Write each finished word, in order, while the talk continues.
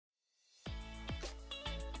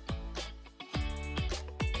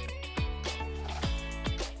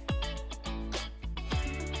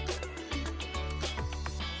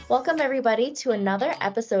Welcome, everybody, to another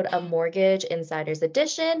episode of Mortgage Insiders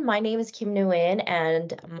Edition. My name is Nguyen,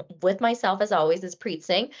 and with myself, as always, is Preet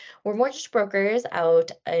Singh. We're mortgage brokers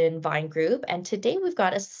out in Vine Group, and today we've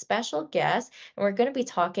got a special guest, and we're going to be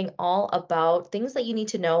talking all about things that you need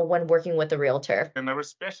to know when working with a realtor. And our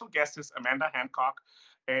special guest is Amanda Hancock,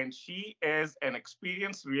 and she is an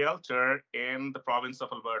experienced realtor in the province of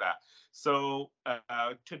Alberta. So,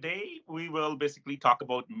 today we will basically talk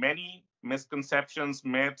about many misconceptions,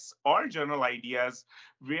 myths, or general ideas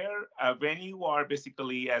where, when you are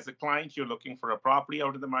basically as a client, you're looking for a property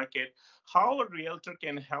out in the market, how a realtor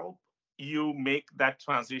can help you make that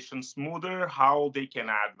transition smoother, how they can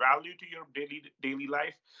add value to your daily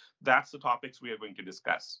life. That's the topics we are going to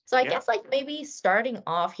discuss. So I Yeah. guess maybe starting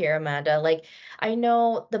off here, Amanda, I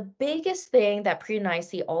know the biggest thing that Pre and I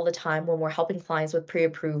see all the time when we're helping clients with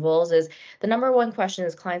pre-approvals is the number one question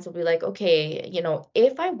is clients will be like, okay,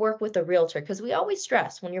 if I work with a realtor, because we always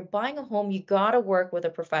stress when you're buying a home, you gotta work with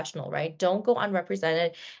a professional, right? Don't go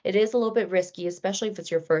unrepresented. It is a little bit risky, especially if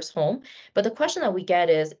it's your first home. But the question that we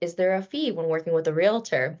get is there a fee when working with a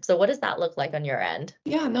realtor? So what does that look like on your end?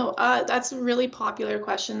 Yeah, no, that's a really popular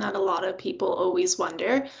question that a lot of people always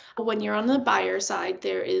wonder. When you're on the buyer side,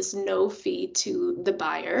 there is no fee to the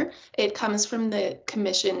buyer. It comes from the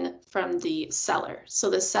commission from the seller. So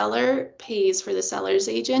the seller pays for the seller's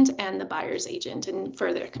agent and the buyer's agent and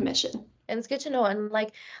for their commission. And it's good to know. And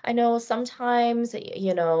I know sometimes,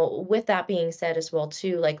 with that being said as well,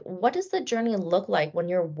 too, what does the journey look like when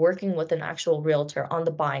you're working with an actual realtor on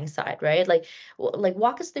the buying side, right?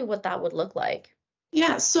 Walk us through what that would look like.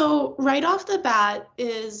 Yeah, so right off the bat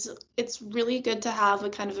it's really good to have a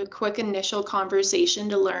kind of a quick initial conversation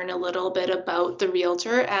to learn a little bit about the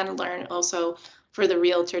realtor and learn also for the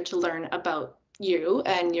realtor to learn about you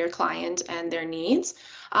and your client and their needs.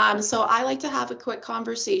 So I like to have a quick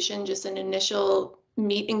conversation, just an initial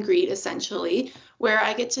meet and greet essentially, where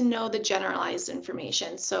I get to know the generalized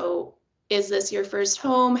information. So is this your first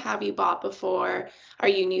home? Have you bought before? Are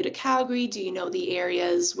you new to Calgary? Do you know the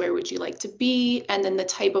areas? Where would you like to be? And then the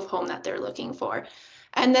type of home that they're looking for.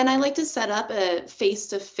 And then I like to set up a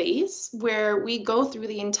face-to-face where we go through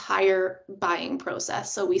the entire buying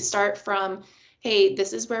process. So we start from, hey,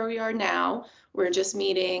 this is where we are now. We're just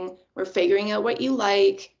meeting. We're figuring out what you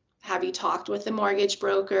like. Have you talked with a mortgage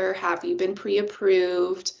broker? Have you been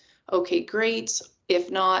pre-approved? Okay, great. If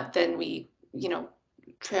not, then we,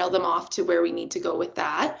 trail them off to where we need to go with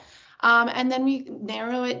that. And then we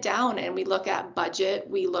narrow it down and we look at budget,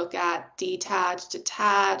 we look at detached,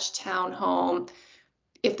 attached, townhome,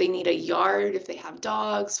 if they need a yard, if they have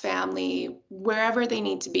dogs, family, wherever they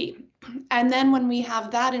need to be. And then when we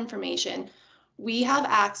have that information, we have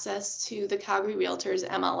access to the Calgary Realtors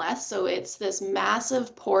MLS. So it's this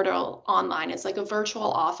massive portal online. It's like a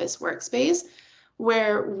virtual office workspace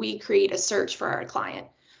where we create a search for our client.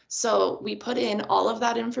 So we put in all of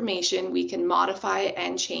that information. We can modify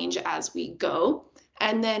and change as we go.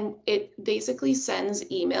 And then it basically sends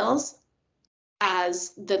emails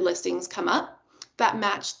as the listings come up that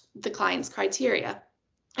match the client's criteria.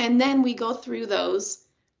 And then we go through those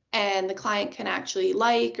and the client can actually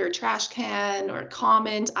like or trash can or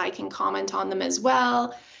comment. I can comment on them as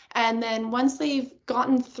well. And then once they've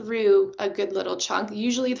gotten through a good little chunk,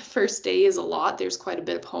 usually the first day is a lot. There's quite a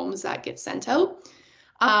bit of homes that get sent out.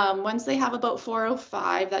 Once they have about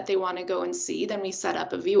 405 that they want to go and see, then we set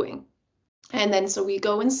up a viewing. And then so we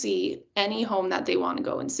go and see any home that they want to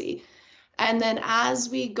go and see. And then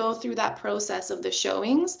as we go through that process of the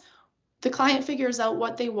showings, the client figures out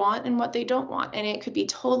what they want and what they don't want. And it could be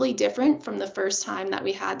totally different from the first time that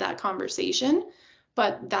we had that conversation.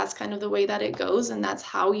 But that's kind of the way that it goes. And that's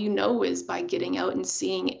how you know is by getting out and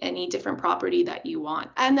seeing any different property that you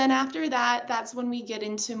want. And then after that, that's when we get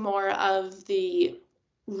into more of the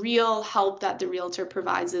real help that the realtor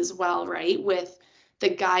provides as well, right? With the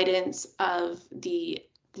guidance of the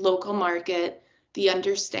local market, the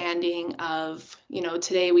understanding of,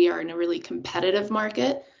 today we are in a really competitive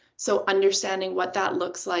market. So understanding what that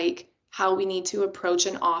looks like, how we need to approach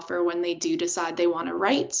an offer when they do decide they want to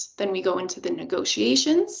write. Then we go into the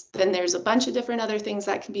negotiations. Then there's a bunch of different other things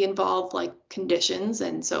that can be involved, like conditions.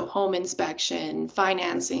 And so home inspection,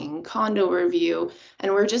 financing, condo review.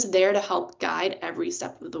 And we're just there to help guide every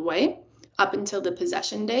step of the way up until the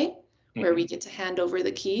possession day, where we get to hand over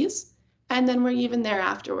the keys. And then we're even there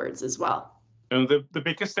afterwards as well. And the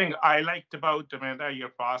biggest thing I liked about, Amanda, your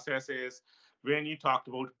process is when you talked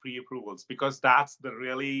about pre-approvals, because that's the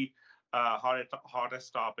really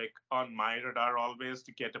hottest topic on my radar always,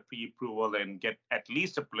 to get a pre-approval and get at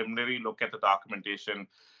least a preliminary look at the documentation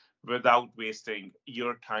without wasting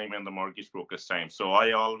your time and the mortgage broker's time. So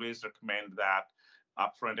I always recommend that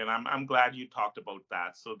upfront. And I'm glad you talked about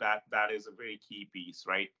that. So that is a very key piece,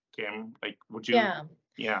 right, Kim? Like, would you? Yeah.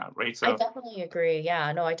 Yeah, right. I So. definitely agree.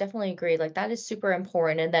 Yeah, no, I definitely agree. Like that is super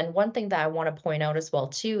important. And then one thing that I want to point out as well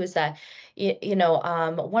too is that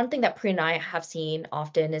one thing that Pri and I have seen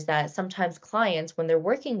often is that sometimes clients, when they're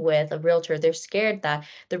working with a realtor, they're scared that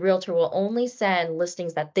the realtor will only send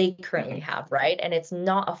listings that they currently Mhm. have, right? And it's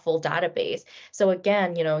not a full database. So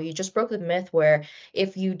again, you just broke the myth where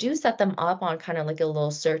if you do set them up on kind of like a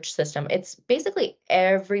little search system, it's basically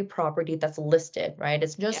every property that's listed, right?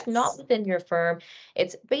 It's just not Yes. within your firm,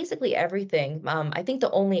 it's basically everything. I think the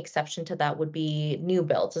only exception to that would be new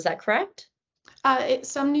builds. Is that correct?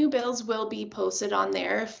 Some new bills will be posted on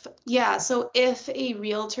there. Yeah, so if a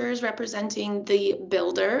realtor is representing the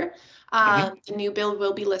builder, Mhm. the new bill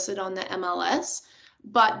will be listed on the MLS.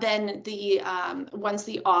 But then the once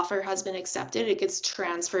the offer has been accepted, it gets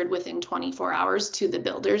transferred within 24 hours to the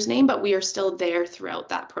builder's name. But we are still there throughout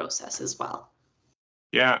that process as well.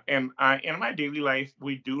 Yeah, and in my daily life,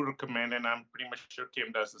 we do recommend, and I'm pretty much sure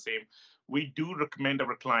Kim does the same. We do recommend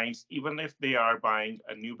our clients, even if they are buying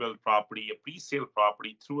a new build property, a pre-sale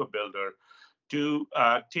property through a builder, to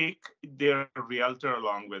take their realtor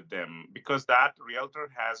along with them, because that realtor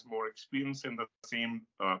has more experience in the same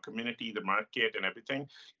community, the market, and everything.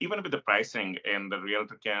 Even with the pricing, and the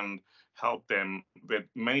realtor can help them with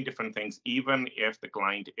many different things, even if the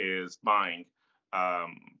client is buying.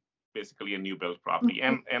 Um, Basically a new build property,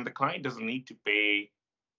 Mhm. and the client doesn't need to pay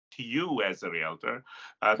to you as a realtor.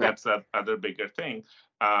 Correct. That's the other bigger thing.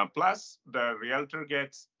 Plus the realtor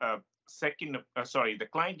gets a second sorry, the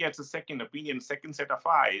client gets a second opinion, second set of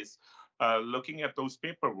eyes, looking at those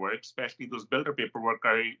paperwork, especially those builder paperwork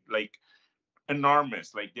are like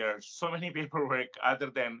enormous. Like there are so many paperwork. Other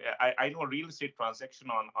than I know a real estate transaction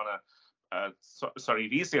on a sorry,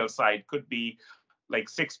 resale side could be like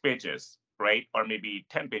 6 pages, right? Or maybe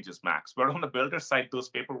 10 pages max. But on the builder side, those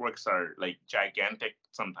paperworks are like gigantic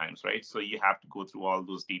sometimes, right? So you have to go through all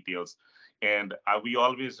those details. And we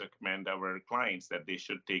always recommend our clients that they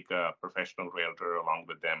should take a professional realtor along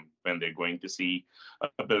with them when they're going to see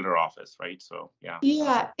a builder office, right? So, yeah.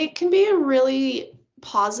 Yeah, it can be a really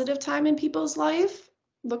positive time in people's life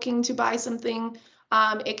looking to buy something.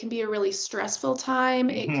 It can be a really stressful time.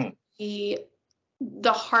 It can Hmm. be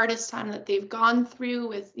the hardest time that they've gone through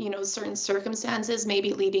with, certain circumstances,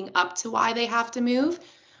 maybe leading up to why they have to move.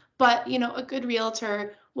 But, a good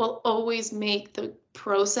realtor will always make the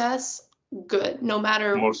process good, no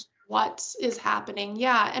matter Most. what is happening.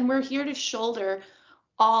 Yeah, and we're here to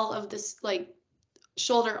all of this, like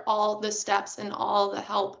shoulder all the steps and all the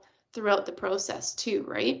help throughout the process too,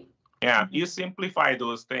 right? Yeah, you Mhm. simplify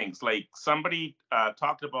those things. Like somebody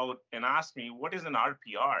talked about and asked me, what is an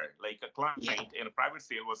RPR? Like a Yeah. client in a private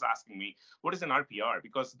sale was asking me, what is an RPR?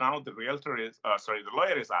 Because now the realtor is, sorry, the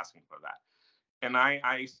lawyer is asking for that. And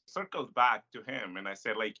I circled back to him and I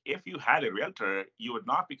said, like, if you had a realtor, you would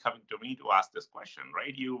not be coming to me to ask this question,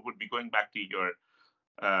 right? You would be going back to your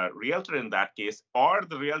realtor in that case, or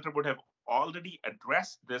the realtor would have already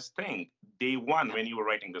addressed this thing day one when you were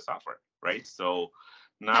writing this offer, right? So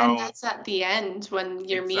And now. that's at the end when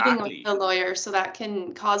you're meeting with Exactly. the lawyer, so that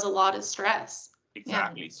can cause a lot of stress. Yeah.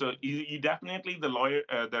 Exactly. So you definitely, the lawyer,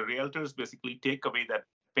 the realtors basically take away that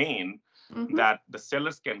pain Hmm. that the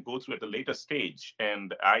sellers can go through at a later stage.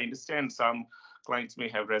 And I understand some clients may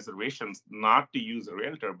have reservations not to use a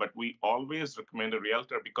realtor, but we always recommend a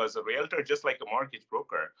realtor, because a realtor, just like a mortgage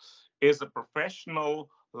broker, is a professional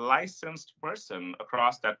licensed person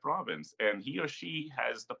across that province, and he or she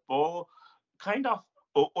has the full kind of,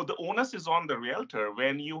 the onus is on the realtor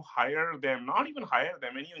when you hire them, not even hire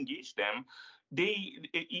them, when you engage them. They,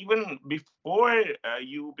 even before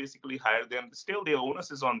you basically hire them, still the onus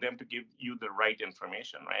is on them to give you the right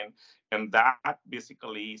information, right? And that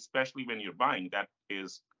basically, especially when you're buying, that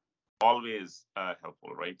is always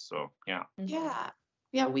helpful, right? So, yeah. Mhm. Yeah.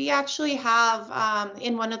 Yeah, we actually have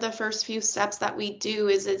in one of the first few steps that we do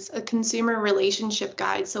is it's a consumer relationship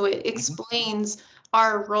guide. So it Hmm. explains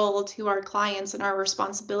our role to our clients and our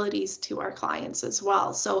responsibilities to our clients as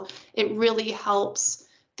well. So it really helps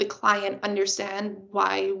the client understand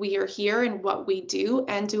why we are here and what we do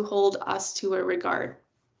and to hold us to a regard.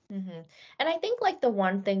 Mhm. And I think like the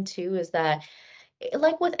one thing too is that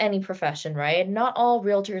like with any profession, right? Not all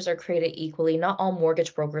realtors are created equally, not all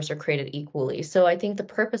mortgage brokers are created equally. So I think the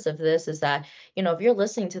purpose of this is that, if you're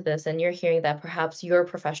listening to this and you're hearing that perhaps your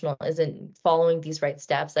professional isn't following these right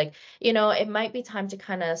steps, like, it might be time to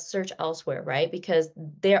kind of search elsewhere, right? Because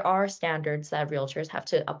there are standards that realtors have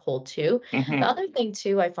to uphold too. The Hmm. other thing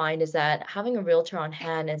too I find is that having a realtor on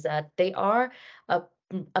hand is that they are a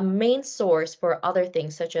a main source for other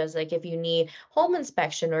things, such as like if you need home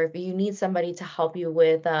inspection or if you need somebody to help you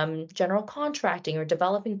with general contracting or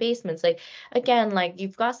developing basements. Like again, like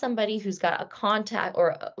you've got somebody who's got a contact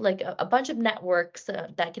or like a bunch of networks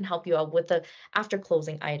that can help you out with the after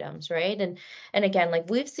closing items, right? And again, like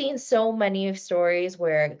we've seen so many stories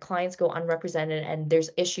where clients go unrepresented and there's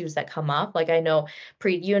issues that come up. Like I know,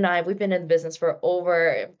 Preet, you and I, we've been in business for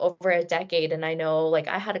over a decade, and I know, like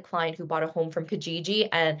I had a client who bought a home from Kijiji,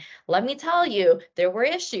 and let me tell you, there were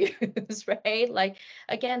issues, right? Like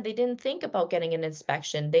again, they didn't think about getting an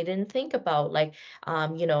inspection. They didn't think about like,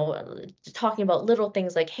 talking about little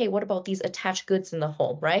things like, hey, what about these attached goods in the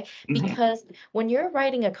home, right? Mhm. Because when you're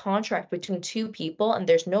writing a contract between two people and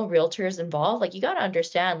there's no realtors involved, like you got to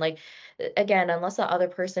understand, like again, unless the other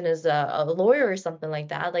person is a lawyer or something like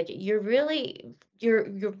that, like you're really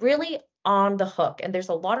on the hook, and there's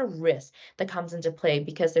a lot of risk that comes into play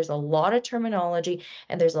because there's a lot of terminology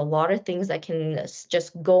and there's a lot of things that can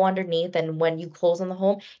just go underneath, and when you close on the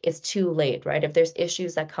home, it's too late, right? If there's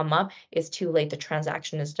issues that come up, it's too late. The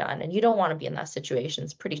transaction is done, and you don't want to be in that situation.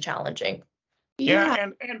 It's pretty challenging. Yeah,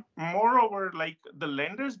 Yeah. and moreover, like the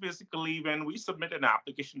lenders basically, when we submit an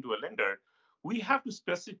application to a lender, we have to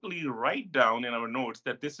specifically write down in our notes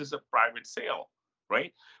that this is a private sale,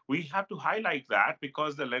 right? We have to highlight that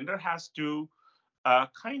because the lender has to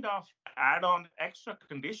kind of add on extra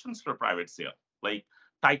conditions for private sale, like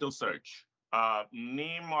title search,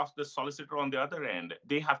 name of the solicitor on the other end.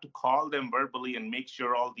 They have to call them verbally and make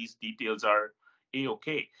sure all these details are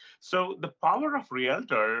a-okay. So the power of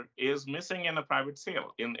realtor is missing in a private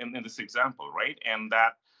sale in this example, right? And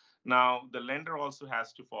that now the lender also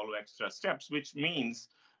has to follow extra steps, which means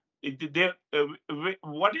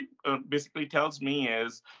what it basically tells me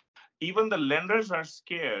is even the lenders are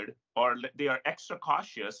scared or they are extra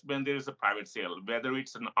cautious when there is a private sale, whether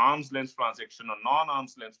it's an arm's length transaction or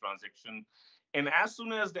non-arm's length transaction. And as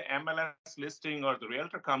soon as the MLS listing or the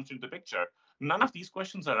realtor comes into the picture, none of these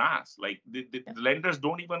questions are asked. Like the lenders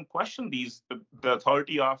don't even question the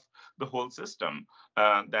authority of the whole system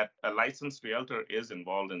that a licensed realtor is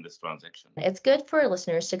involved in this transaction. It's good for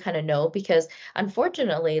listeners to kind of know because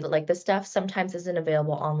unfortunately, like the stuff sometimes isn't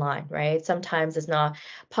available online, right? Sometimes it's not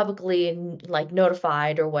publicly like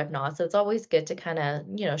notified or whatnot. So it's always good to kind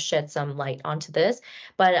of, shed some light onto this.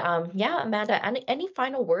 But yeah, Amanda, any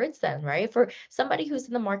final words then, right? For somebody who's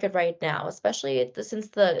in the market right now, especially since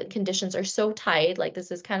the conditions are so tight, like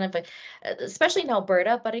this is kind of especially in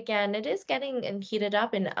Alberta, but again, it is getting and heated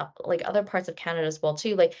up in like other parts of Canada as well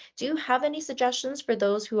too. Like, do you have any suggestions for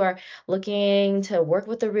those who are looking to work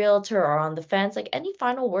with a realtor or on the fence? Like any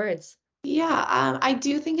final words? Yeah, I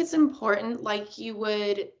do think it's important, like you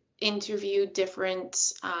would interview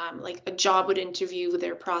different, like a job would interview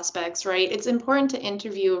their prospects, right? It's important to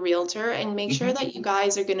interview a realtor and make sure Mhm. that you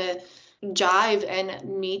guys are gonna jive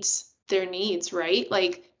and meet their needs, right?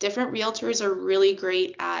 Like different realtors are really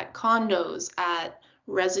great at condos, at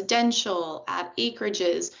residential, at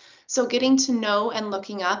acreages. So getting to know and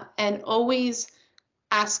looking up and always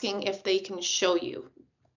asking if they can show you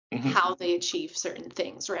Mhm. how they achieve certain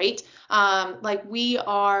things, right? Like we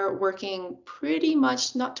are working pretty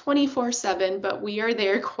much not 24/7, but we are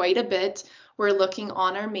there quite a bit. We're looking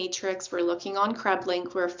on our matrix, we're looking on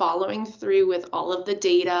KrebLink, we're following through with all of the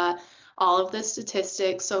data, all of the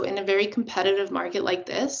statistics. So in a very competitive market like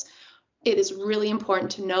this, it is really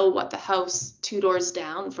important to know what the house two doors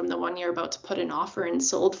down from the one you're about to put an offer in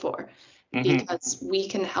sold for, Mhm. because we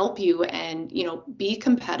can help you and be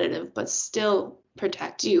competitive but still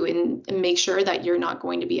protect you and make sure that you're not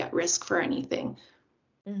going to be at risk for anything.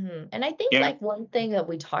 And I think Yeah. like one thing that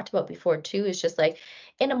we talked about before too is just like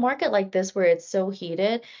in a market like this where it's so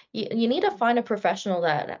heated, you need to find a professional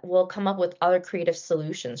that will come up with other creative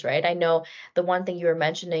solutions, right? I know the one thing you were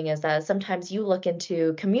mentioning is that sometimes you look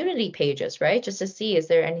into community pages, right? Just to see is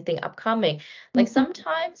there anything upcoming. Like Mhm.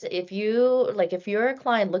 sometimes if you're a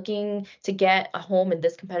client looking to get a home in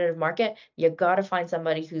this competitive market, you got to find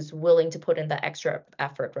somebody who's willing to put in the extra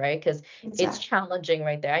effort, right? Because it's Exactly. challenging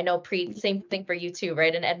right there. I know, Preet, same thing for you too,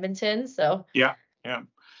 right? In Edmonton. So, Yeah, yeah.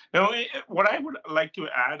 Now, what I would like to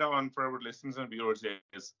add on for our listeners and viewers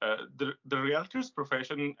is the realtor's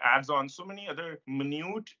profession adds on so many other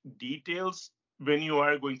minute details when you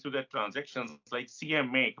are going through that transactions, like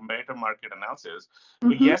CMA, comparative market analysis.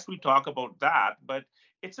 Hmm. Yes, we talk about that, but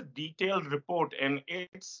it's a detailed report and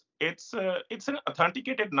it's an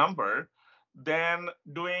authenticated number than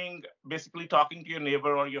doing basically talking to your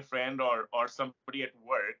neighbor or your friend or somebody at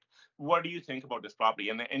work. What do you think about this property?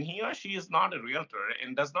 And he or she is not a realtor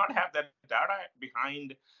and does not have that data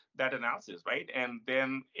behind that analysis, right? And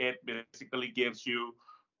then it basically gives you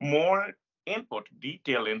more input,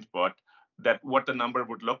 detailed input, that what the number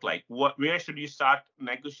would look like. Where should you start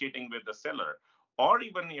negotiating with the seller? Or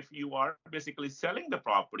even if you are basically selling the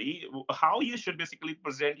property, how you should basically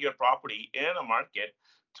present your property in a market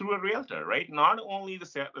through a realtor, right? Not only the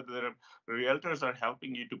realtors are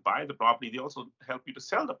helping you to buy the property, they also help you to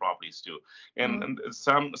sell the properties too. And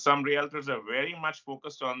some realtors are very much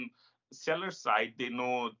focused on seller side. They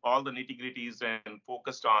know all the nitty gritties and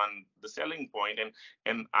focused on the selling point.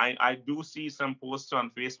 And I do see some posts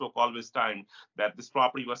on Facebook all this time that this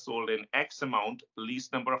property was sold in X amount,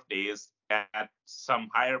 least number of days, at some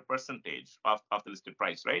higher percentage of the listed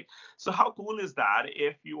price, right? So how cool is that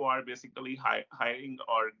if you are basically hiring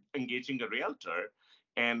or engaging a realtor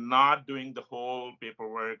and not doing the whole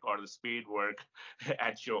paperwork or the spade work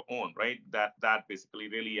at your own, right? That basically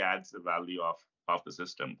really adds the value of the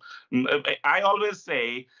system. I always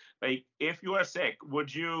say, like, if you are sick,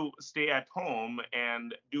 would you stay at home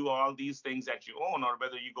and do all these things at your own, or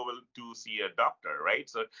whether you go to see a doctor, right?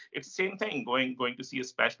 So it's the same thing, going to see a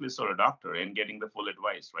specialist or a doctor and getting the full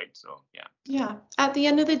advice, right? So yeah. Yeah. At the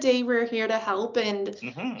end of the day, we're here to help, and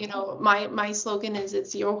Hmm. my slogan is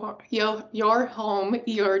it's your home,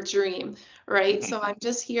 your dream, right? So I'm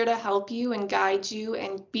just here to help you and guide you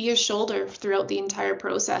and be a shoulder throughout the entire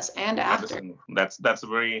process and after. Understand. That's a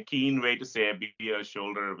very keen way to say be a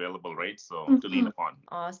shoulder available, right? So to lean Mhm. upon.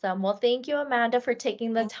 Awesome. Well, thank you, Amanda, for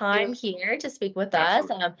taking the Thank you. time here to speak with us.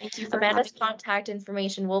 Absolutely. Thank you for Amanda's having me. contact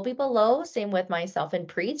information will be below. Same with myself and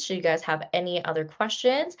Preet. Should you guys have any other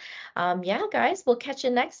questions? Yeah, guys, we'll catch you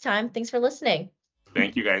next time. Thanks for listening.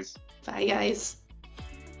 Thank you, guys. Bye, guys.